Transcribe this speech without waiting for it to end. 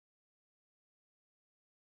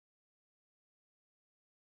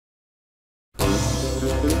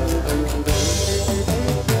If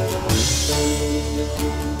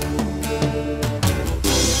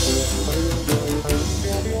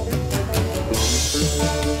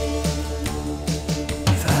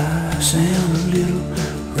I sound a little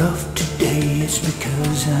rough today, it's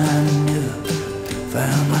because I never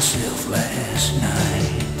found myself last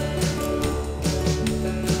night.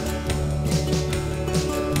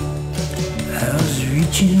 I was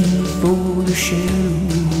reaching for the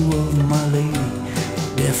shadow of my lady,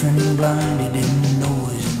 deaf and blinded in the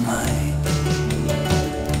noise and light.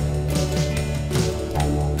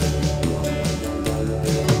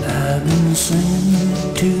 I've been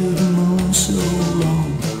singing to the moon so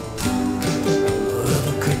long, well,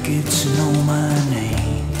 the crickets know my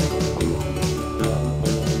name.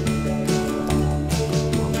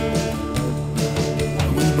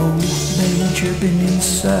 We both been chirping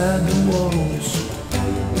inside the walls,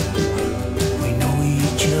 we know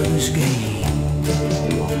each other's game.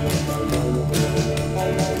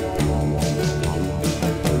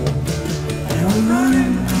 And we're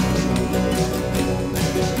running,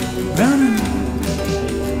 running,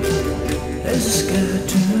 as the sky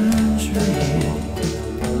turns red.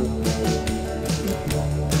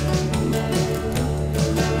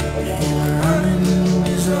 And running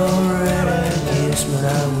is alright, I guess, but I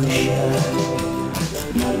wish I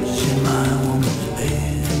was in my woman's bed.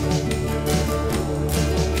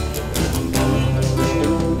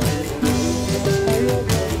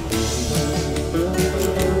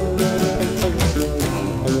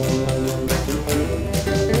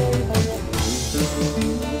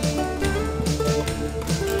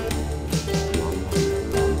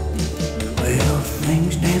 Well,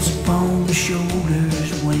 things dance upon the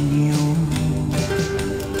shoulders when you're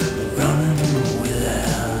running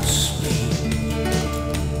without sleep.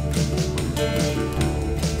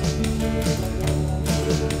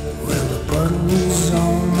 Well, the puddles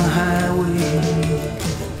on the highway,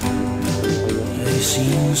 they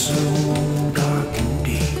seem so dark and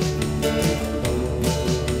deep.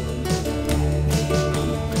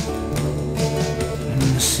 And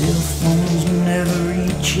the cell phones never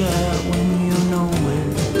reach out when you're nowhere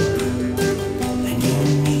and you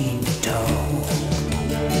need to talk.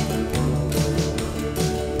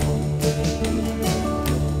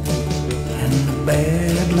 And the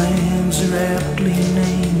Badlands are aptly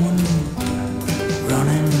named